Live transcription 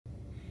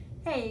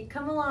Hey,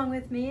 come along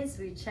with me as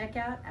we check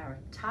out our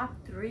top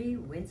 3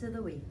 wins of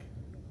the week.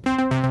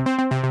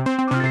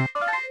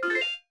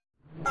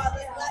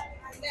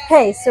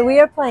 Hey, so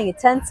we are playing a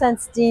 10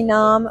 cents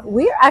denom.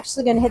 We are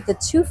actually going to hit the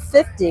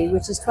 250,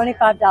 which is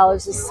 $25 a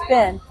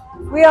spin.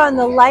 We are on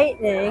the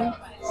lightning,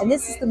 and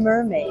this is the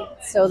mermaid.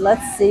 So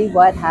let's see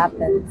what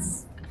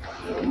happens.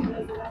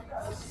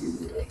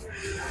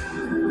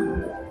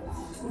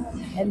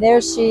 And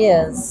there she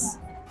is,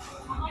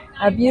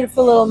 our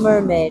beautiful little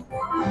mermaid.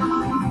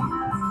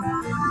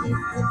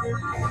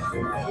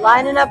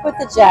 Lining up with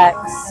the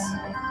jacks.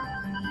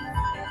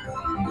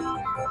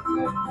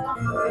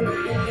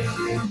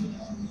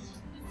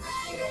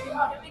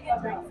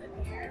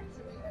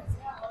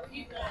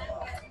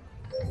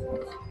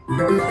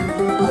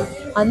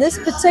 On this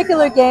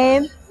particular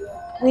game,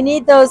 we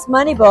need those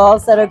money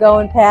balls that are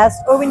going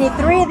past, or we need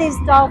 3 of these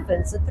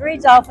dolphins. The 3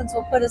 dolphins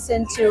will put us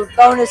into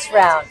bonus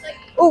round.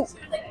 Ooh,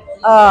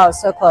 oh,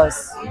 so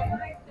close.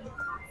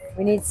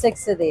 We need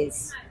 6 of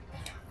these.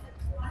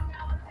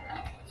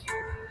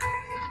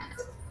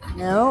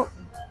 No.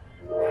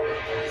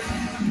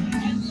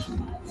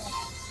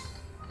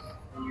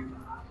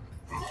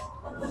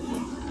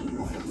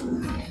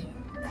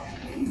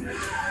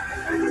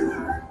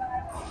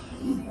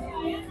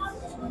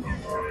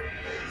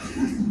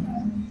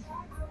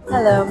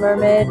 Hello,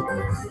 mermaid.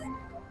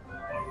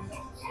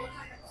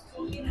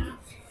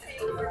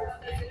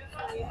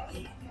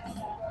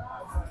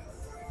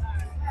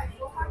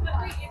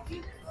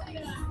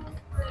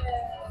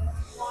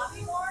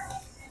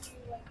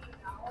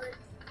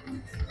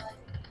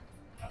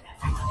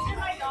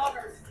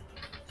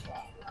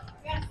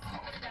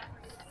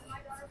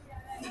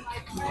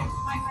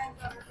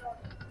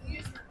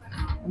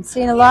 I'm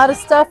seeing a lot of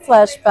stuff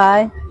flash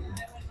by.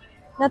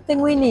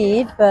 Nothing we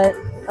need, but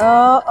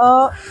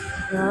the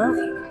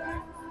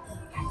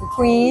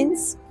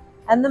queens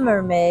and the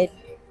mermaid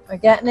are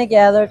getting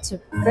together to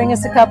bring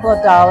us a couple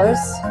of dollars.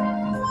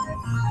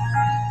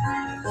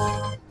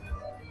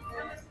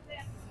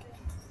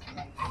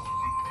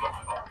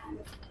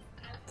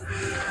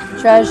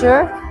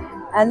 Treasure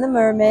and the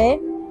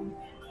mermaid.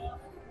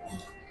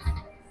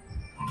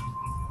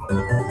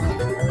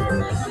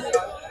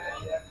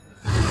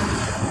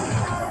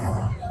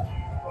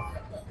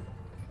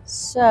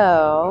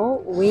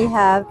 So we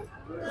have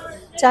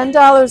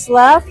 $10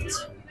 left.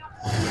 It's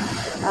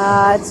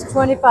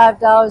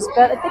 $25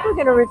 bet. I think we're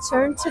going to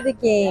return to the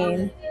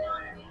game.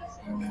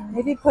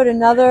 Maybe put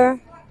another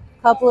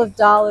couple of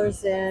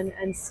dollars in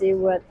and see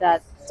what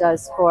that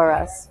does for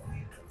us.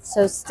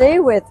 So stay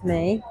with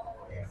me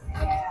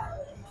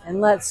and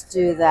let's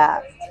do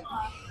that.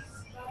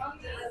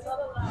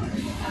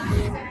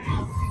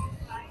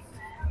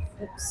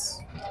 Oops.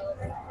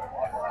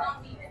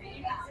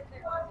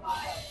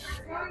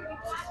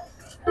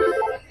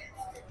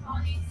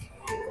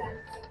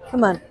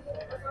 Come on.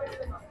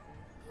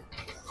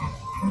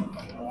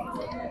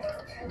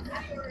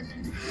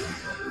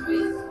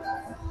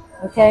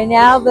 Okay,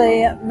 now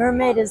the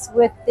mermaid is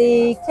with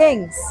the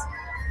kings.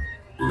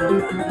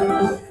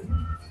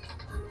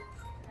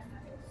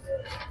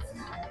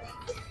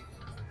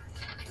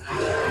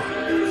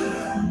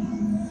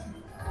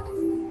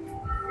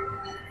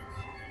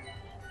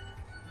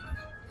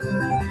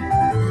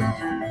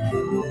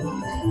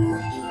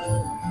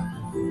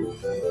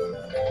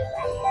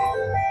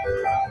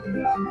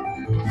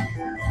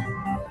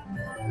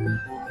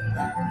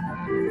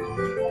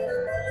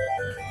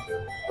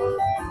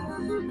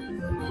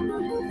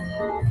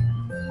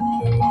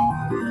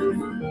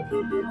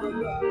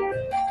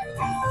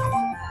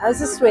 That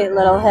was a sweet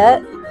little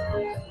hit.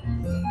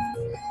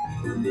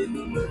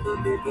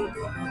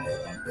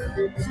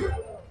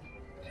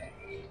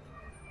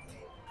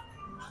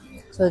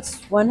 So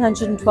it's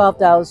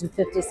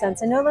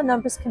 $112.50. I know the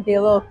numbers can be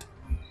a little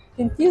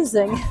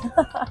confusing.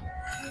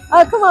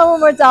 Oh, come on, one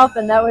more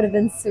dolphin. That would have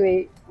been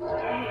sweet.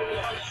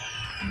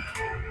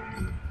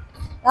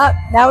 Oh,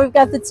 now we've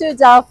got the 2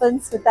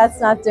 dolphins, but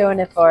that's not doing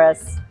it for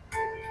us.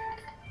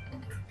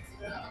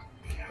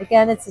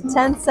 Again, it's a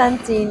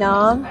 10-cent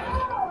denom.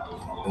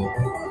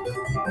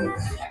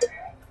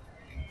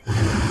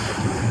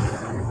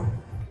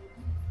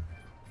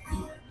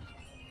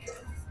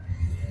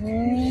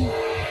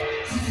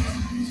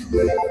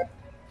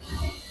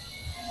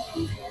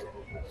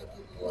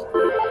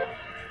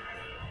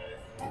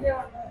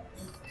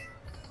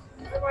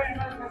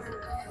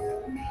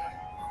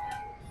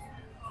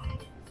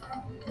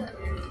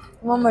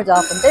 One more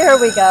dolphin. There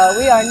we go.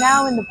 We are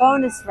now in the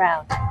bonus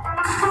round.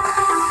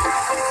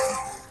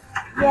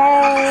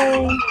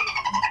 Yay!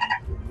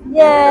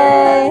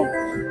 Yay!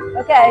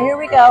 Okay, here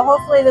we go.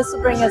 Hopefully this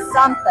will bring us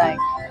something.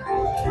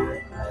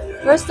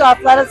 First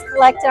off, let us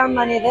collect our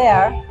money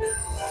there.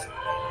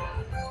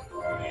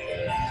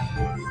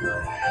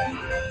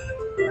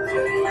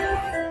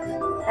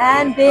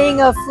 And being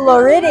a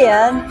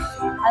Floridian,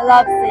 I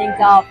love seeing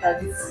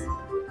dolphins.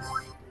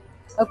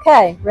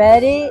 Okay,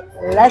 ready?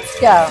 Let's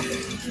go.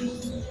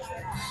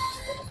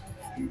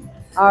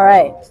 All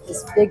right,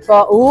 this big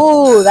ball.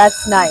 Ooh,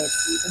 that's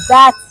nice.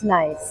 That's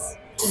nice.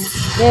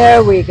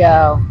 There we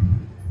go.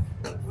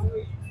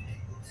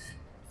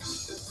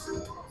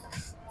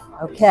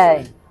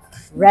 Okay,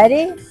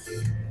 ready?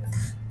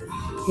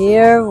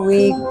 Here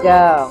we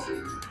go.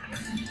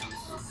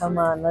 Come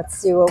on, let's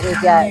see what we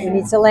get. We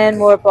need to land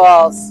more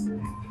balls.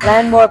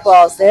 Land more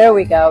balls. There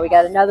we go. We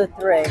got another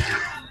 3.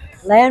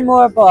 Land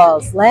more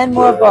balls. Land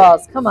more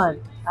balls. Come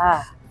on.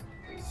 Ah.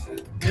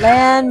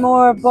 Land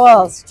more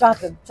balls. Drop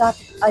him. Drop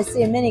him. I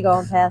see a mini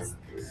going past.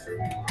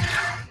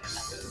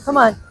 Come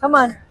on. Come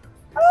on.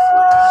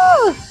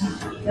 Oh!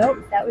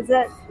 Nope, that was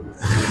it.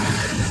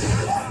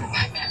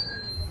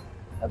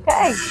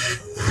 Okay.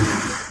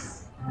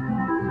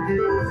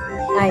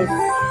 Nice.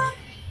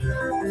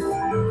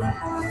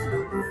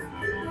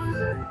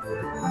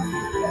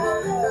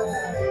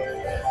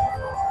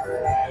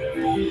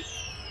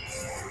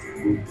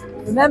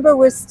 Remember,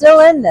 we're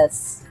still in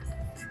this.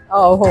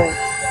 Oh,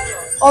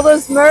 all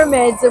those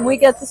mermaids, and we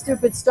get the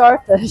stupid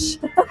starfish.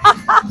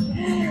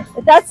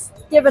 That's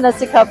giving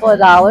us a couple of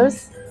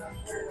dollars.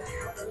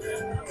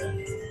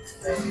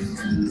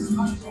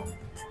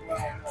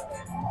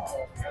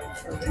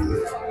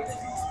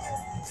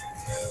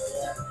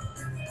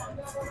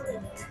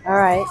 All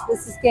right,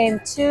 this is game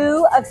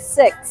 2 of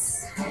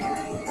 6.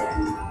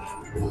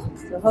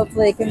 So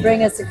hopefully it can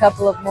bring us a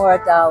couple of more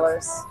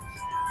dollars.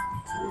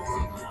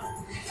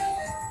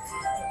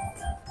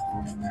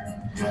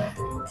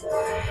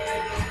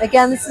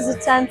 Again, this is a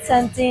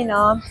 10-cent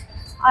denom.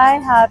 I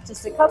have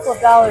just a couple of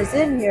dollars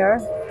in here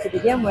to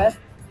begin with.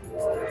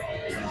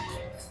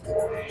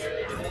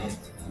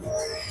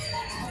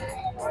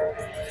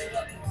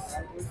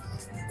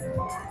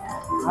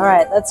 All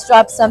right, let's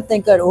drop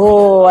something good.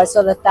 Oh, I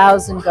saw the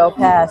 1,000 go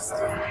past.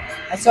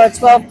 I saw a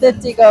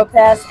 12.50 go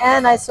past,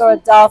 and I saw a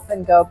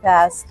dolphin go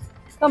past.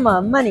 Come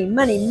on, money,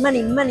 money,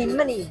 money, money,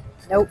 money.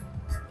 Nope.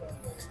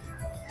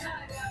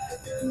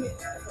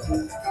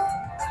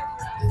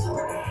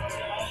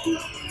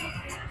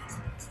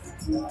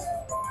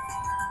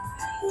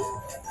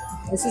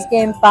 This is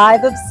game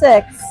 5 of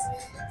 6.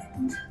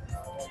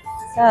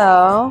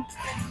 So,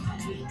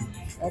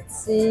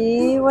 let's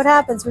see what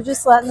happens. We're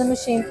just letting the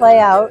machine play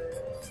out.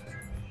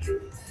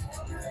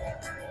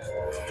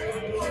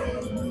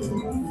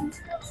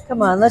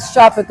 Come on, let's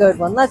drop a good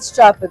one. Let's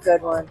drop a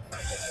good one.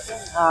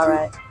 All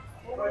right.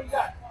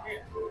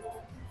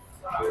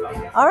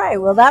 All right,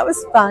 well, that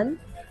was fun.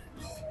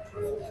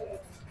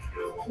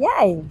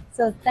 Yay.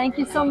 So thank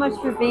you so much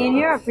for being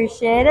here. I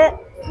appreciate it.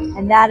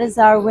 And that is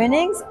our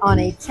winnings on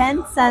a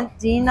 10-cent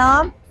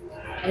denom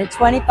and a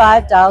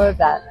 $25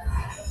 bet.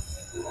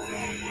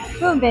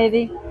 Boom,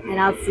 baby. And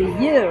I'll see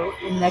you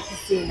in the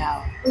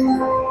casino.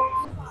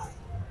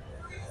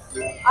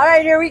 All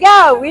right, here we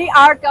go. We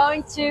are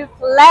going to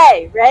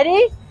play.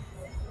 Ready?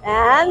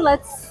 And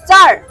let's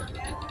start.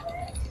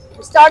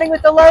 We're starting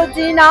with the low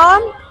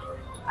denom.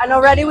 And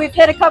already we've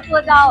hit a couple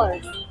of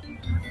dollars.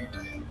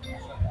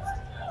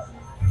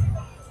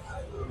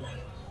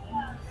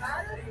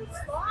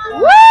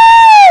 Woo!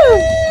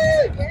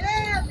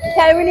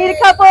 Okay, we need a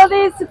couple of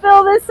these to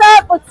fill this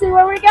up. Let's see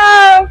where we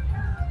go.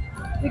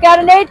 We got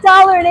an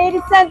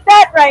 $8.80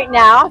 bet right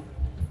now.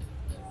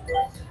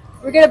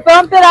 We're going to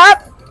bump it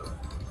up.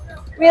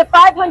 We have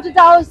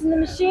 $500 in the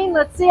machine.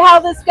 Let's see how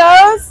this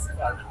goes.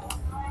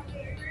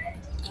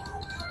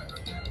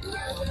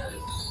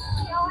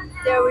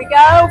 There we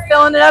go.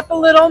 Filling it up a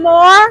little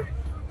more.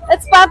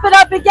 Let's bump it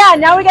up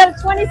again. Now we got a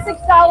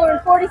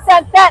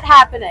 $26.40 bet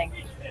happening.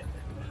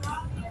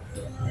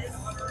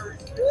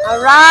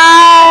 All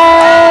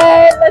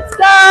right. Let's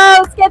go.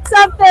 Let's get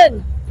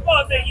something.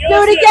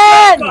 Do it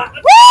again.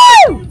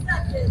 Woo!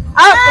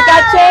 Oh, we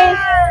got change.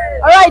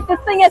 All right. This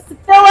thing has to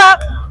fill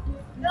up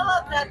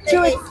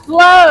to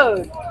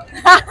explode.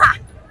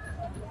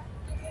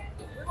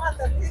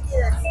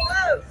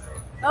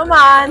 Come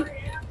on.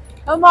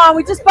 Come on.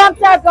 We just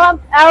bumped our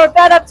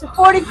bet up to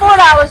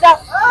 $44 now.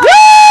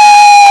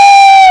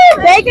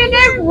 Woo! Making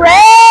it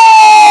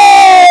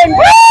rain.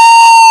 Woo!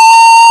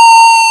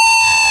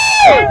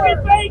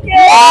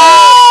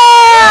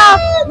 Yeah!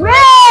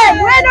 Win!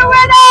 Winner,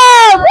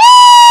 winner! Woo!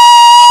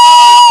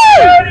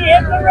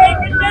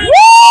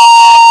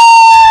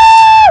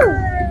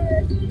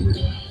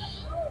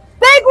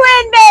 Big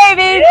win,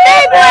 baby!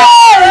 Big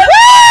win!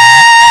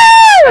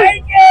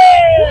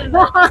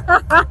 Woo!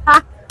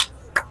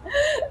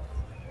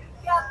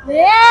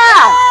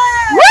 Yeah!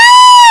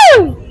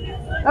 Woo!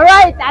 All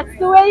right, that's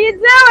the way you do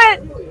it.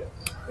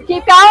 We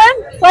keep going.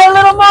 Play a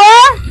little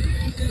more.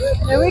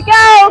 There we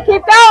go.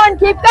 Keep going.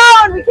 Keep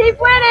going. We keep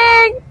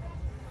winning.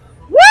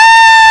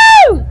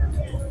 Woo!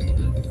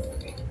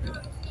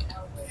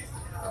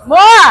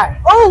 More.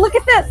 Oh, look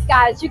at this,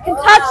 guys. You can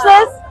touch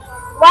this.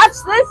 Watch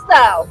this,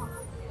 though.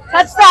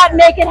 Touch that and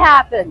make it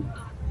happen.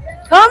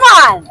 Come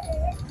on.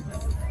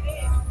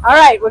 All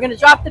right, we're going to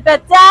drop the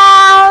bet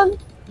down.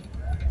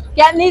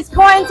 Getting these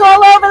coins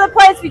all over the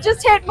place. We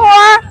just hit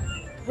more.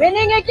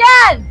 Winning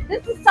again.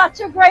 This is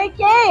such a great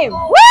game.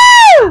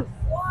 Woo!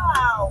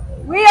 Wow.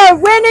 We are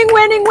winning,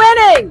 winning,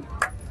 winning.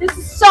 This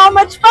is so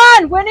much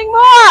fun. Winning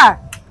more.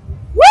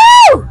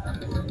 Woo!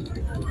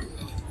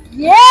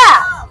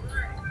 Yeah.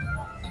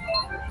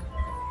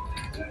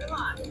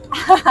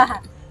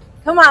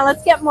 Come on,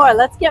 let's get more.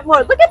 Let's get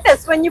more. Look at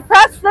this. When you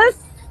press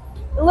this,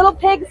 the little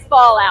pigs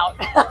fall out.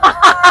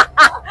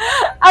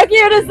 How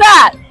cute is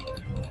that?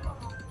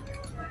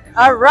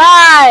 All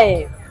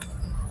right.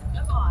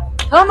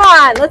 Come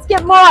on, let's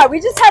get more. We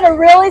just had a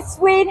really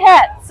sweet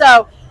hit.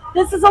 So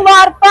this is a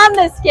lot of fun,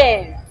 this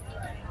game.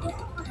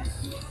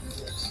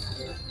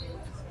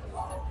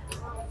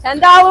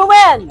 $10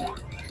 win.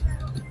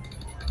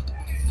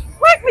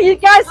 Quick, you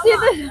guys see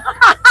the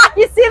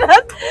you see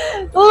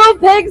the little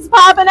pigs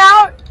popping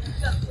out?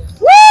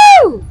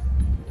 Woo!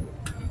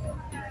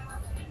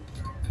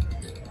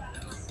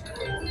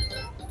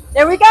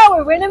 There we go.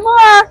 We're winning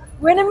more.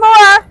 Winning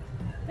more.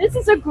 This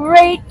is a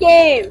great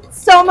game.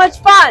 So much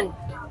fun.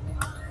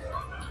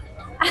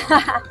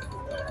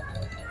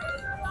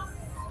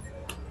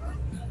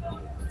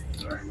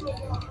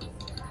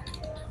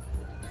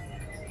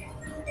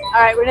 All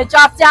right, we're going to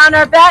drop down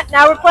our bet.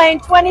 Now we're playing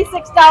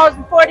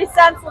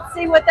 $26.40. Let's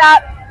see what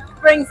that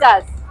brings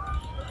us.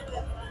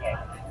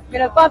 We're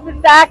going to bump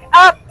it back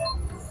up.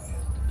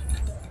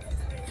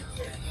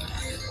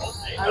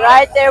 All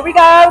right, there we go.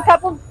 A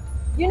couple.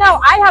 You know,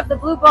 I have the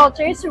blue ball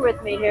chaser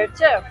with me here,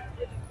 too.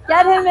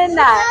 Get him in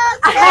that.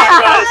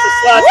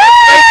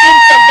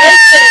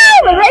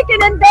 We're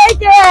raking in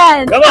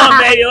bacon. Come on,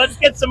 baby. Let's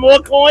get some more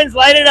coins.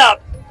 Light it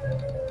up.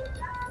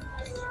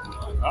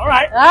 All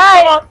right. All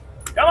right.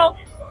 Come on.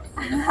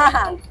 Come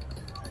on.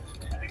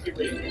 I think you're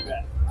raising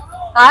that.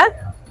 Huh?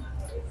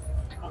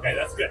 Okay,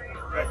 that's good.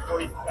 You're at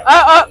 40.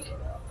 Oh.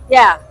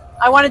 Yeah.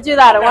 I want to do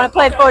that. I want to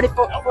play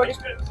 44. No, 40.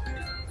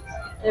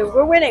 good.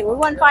 We're winning. We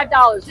won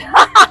 $5.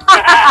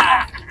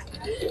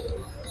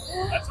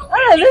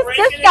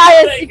 This guy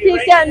is he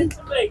keeps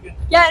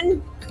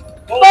getting.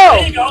 Oh,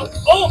 there you go.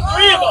 Oh,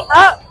 3 of them.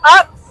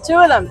 Up. 2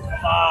 of them.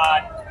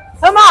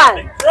 Come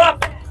on.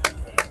 Drop it.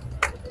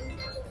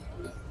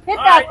 Hit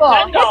that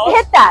ball.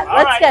 Hit that.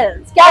 Let's get it.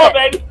 Let's get it.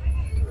 Baby.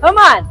 Come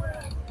on.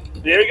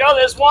 There you go.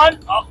 There's one.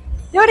 Oh.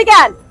 Do it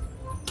again.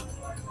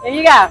 There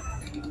you go.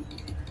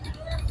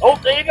 Oh,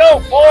 there you go.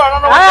 4. I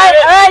don't know what that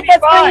is. All right.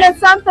 That's bringing us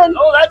something.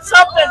 Oh, that's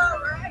something.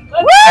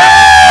 Woo!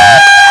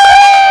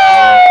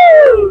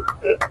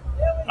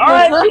 All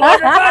right,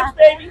 $200,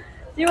 baby.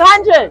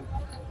 200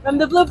 from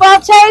the blue ball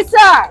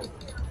chaser.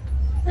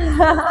 Woo!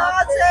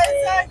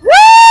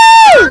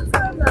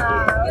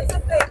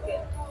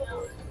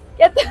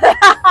 Get the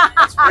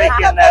rake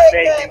in that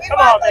bacon. Come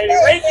on, baby.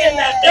 Rake in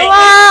that bacon.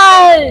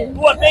 Come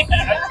on. What bacon?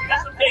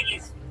 That's some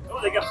piggies. Oh,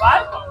 they got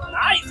 5 of them.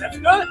 Nice. That's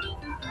good.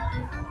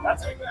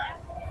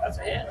 That's a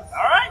hit.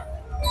 All right.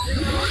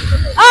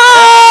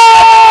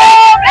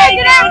 Oh!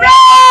 Making it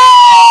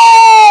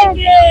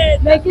rain!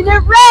 Making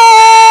it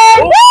rain!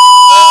 Woo!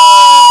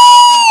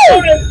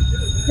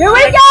 Here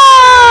we go!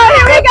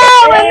 Here we go!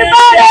 In the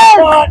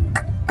bonus!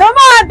 Come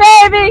on,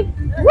 baby!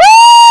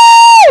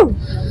 Woo!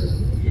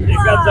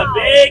 Here comes a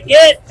big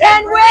hit.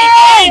 10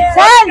 wins!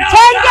 10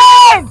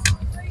 games!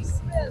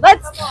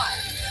 Let's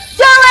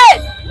do it!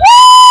 Woo!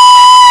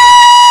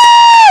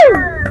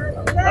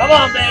 Come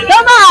on, baby.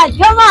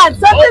 Come on,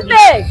 something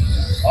big.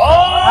 Oh!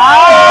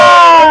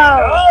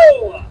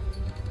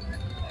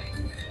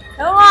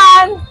 Come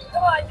on,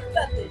 you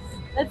got this.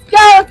 let's go,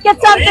 let's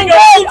get something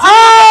good.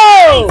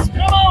 Oh!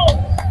 Come on!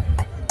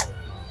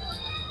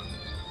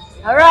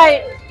 All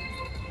right.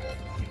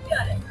 You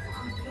got it.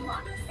 Come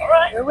on. All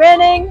right. We're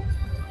winning.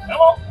 Come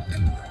on.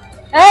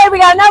 Hey, we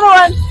got another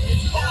one.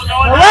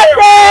 Oh,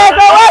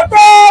 Go up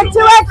there,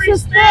 2 extra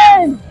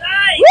spins.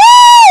 Nice.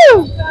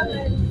 Woo!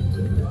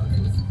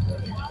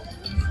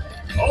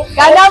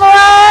 Got another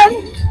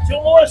one. 2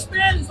 more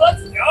spins.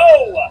 Let's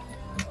go.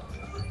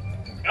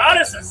 Got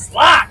us a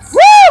slot.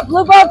 Woo!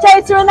 Blue ball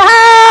chaser in the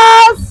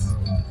house.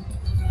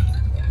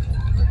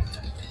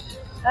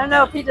 I don't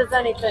know if he does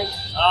anything.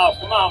 Oh,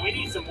 come on. We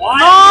need some wine.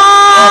 Come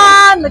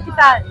on! Look at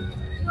that.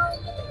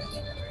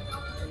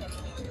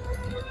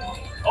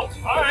 Oh,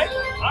 all right,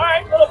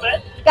 a little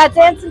bit. Got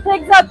dancing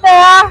pigs up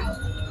there.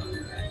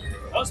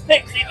 Those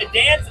pigs need to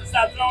dance and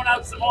start throwing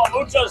out some more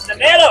muchos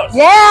tomatoes.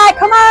 Yeah,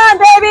 come on,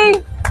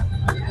 baby.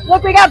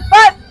 Look, we got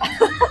butt.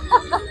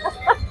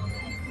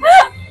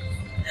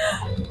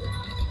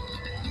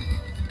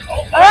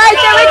 All right,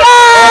 there we go.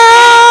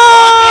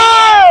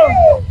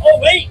 Oh,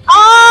 wait.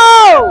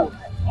 Oh.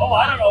 Oh,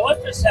 I don't know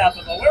what just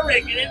happened, but we're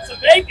raking in some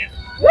bacon.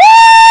 Woo!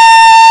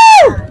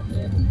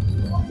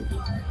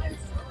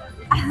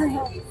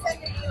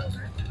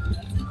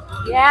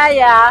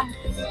 Yeah.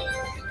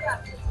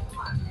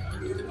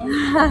 All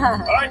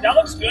right, that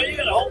looks good. You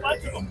got a whole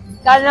bunch of them.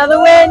 Got another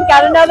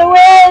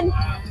win.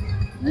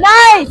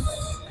 Nice.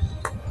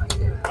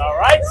 All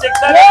right,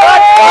 $600.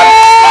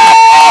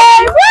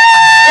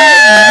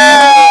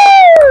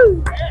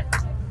 Woo!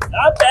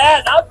 Not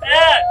bad.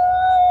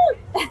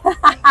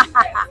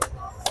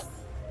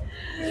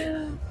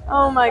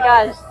 Oh my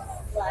gosh.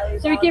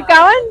 Should we keep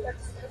going?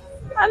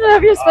 I don't know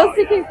if you're supposed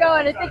to keep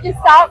going. I think you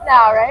stopped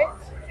now, right?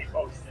 Keep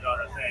posting on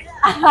the thing.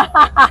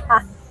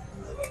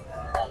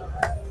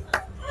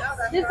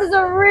 This is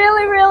a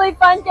really, really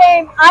fun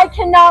game. I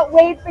cannot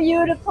wait for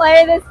you to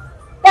play this.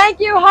 Thank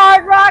you,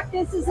 Hard Rock.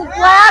 This is a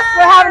blast.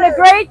 We're having a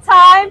great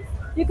time.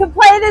 You can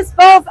play this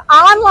both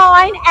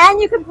online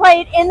and you can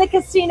play it in the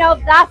casino.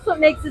 That's what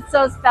makes it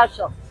so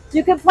special.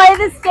 You can play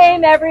this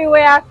game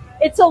everywhere.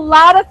 It's a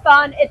lot of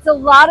fun. It's a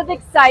lot of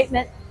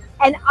excitement.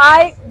 And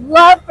I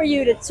love for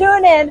you to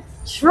tune in,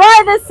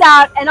 try this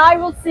out, and I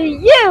will see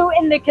you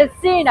in the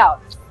casino.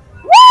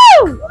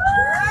 Woo!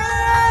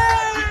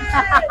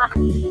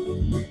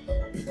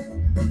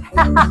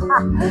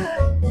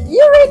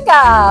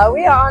 Eureka!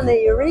 We are on the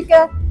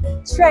Eureka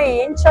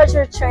train,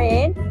 treasure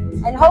train,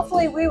 and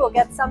hopefully we will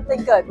get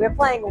something good. We're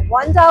playing a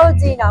 $1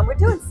 denom. We're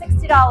doing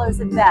 $60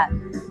 a bet.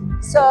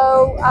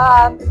 So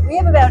we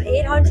have about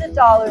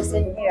 $800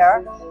 in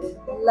here.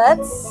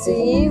 Let's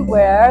see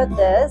where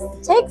this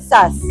takes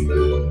us.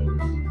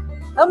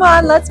 Come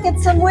on, let's get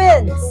some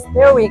wins.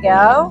 There we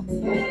go.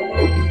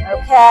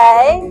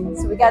 Okay,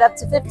 so we got up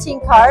to 15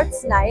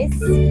 cards. Nice.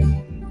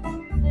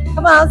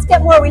 Come on, let's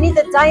get more. We need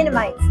the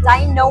dynamites.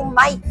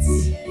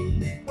 Dynamites.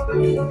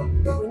 We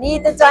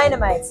need the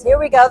dynamites. Here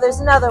we go. There's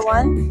another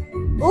one.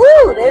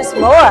 Ooh, there's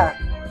more.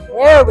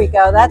 There we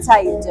go. That's how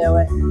you do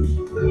it.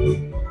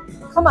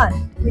 Come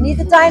on. We need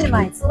the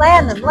dynamites.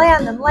 Land them,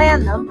 land them,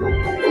 land them.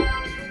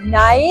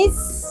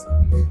 Nice.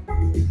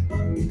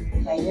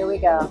 Okay, here we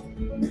go.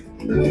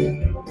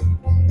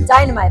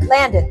 Dynamite,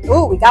 land it.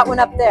 Ooh, we got one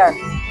up there.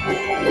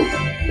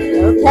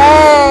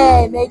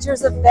 Okay,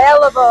 majors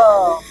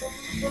available.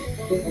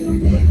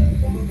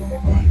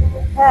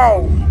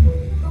 Okay.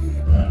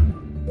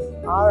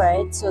 All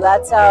right, so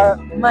that's our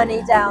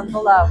money down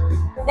below.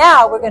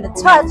 Now we're going to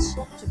touch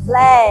to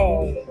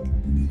play.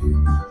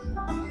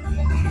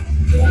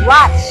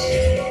 Watch.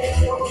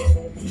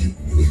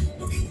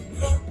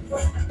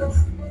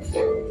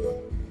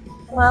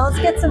 Come on,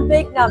 let's get some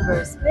big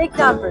numbers. Big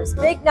numbers,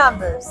 big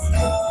numbers.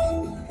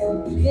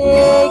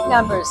 Big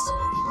numbers.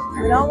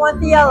 We don't want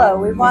the yellow.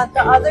 We want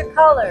the other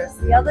colors.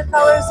 The other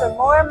colors are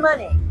more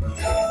money.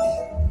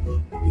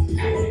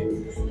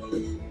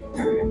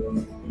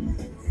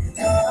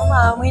 Come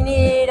on, we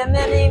need a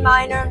mini,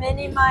 minor,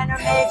 major,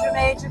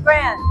 major,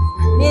 grand.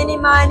 Mini,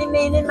 miny,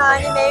 major,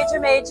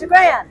 major,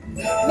 grand.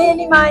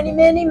 Mini, miny,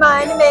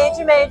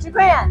 major, major,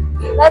 grand.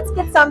 Let's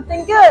get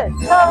something good.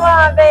 Come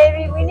on,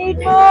 baby, we need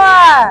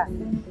more.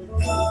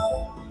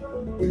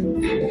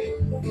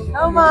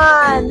 Come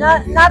on,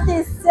 not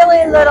these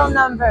silly little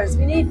numbers.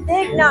 We need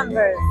big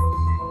numbers.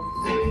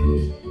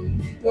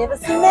 Give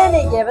us a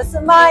mini, give us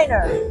a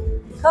minor.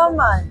 Come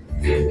on.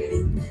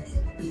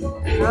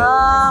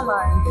 Come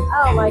on.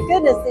 Oh my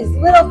goodness, these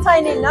little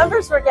tiny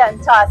numbers were getting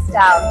tossed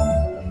out.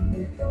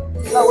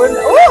 But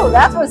ooh,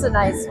 that was a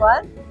nice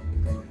one.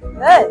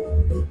 Good.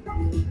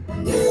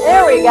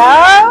 There we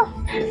go.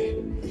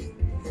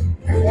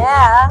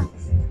 Yeah.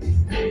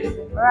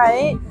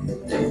 Right.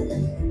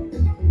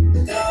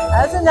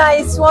 That was a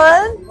nice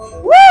one.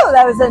 Woo,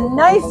 that was a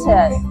nice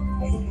hit.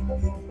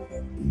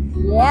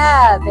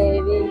 Yeah,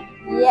 baby.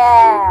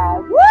 Yeah.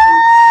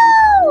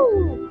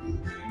 Woo!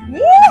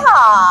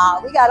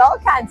 Yeehaw! We got all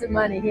kinds of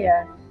money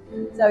here.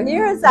 So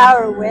here's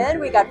our win.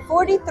 We got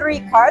 43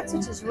 cards,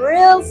 which is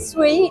real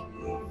sweet,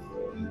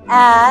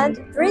 and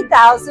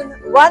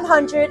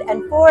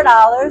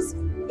 $3,104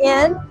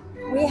 in.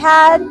 We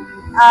had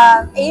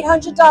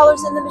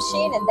 $800 in the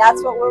machine, and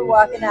that's what we're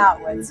walking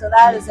out with. So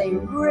that is a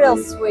real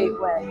sweet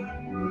win.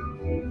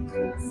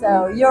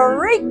 So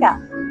Eureka!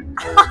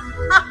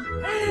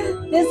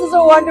 This is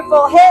a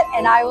wonderful hit,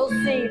 and I will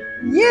see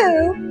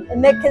you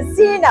in the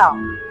casino.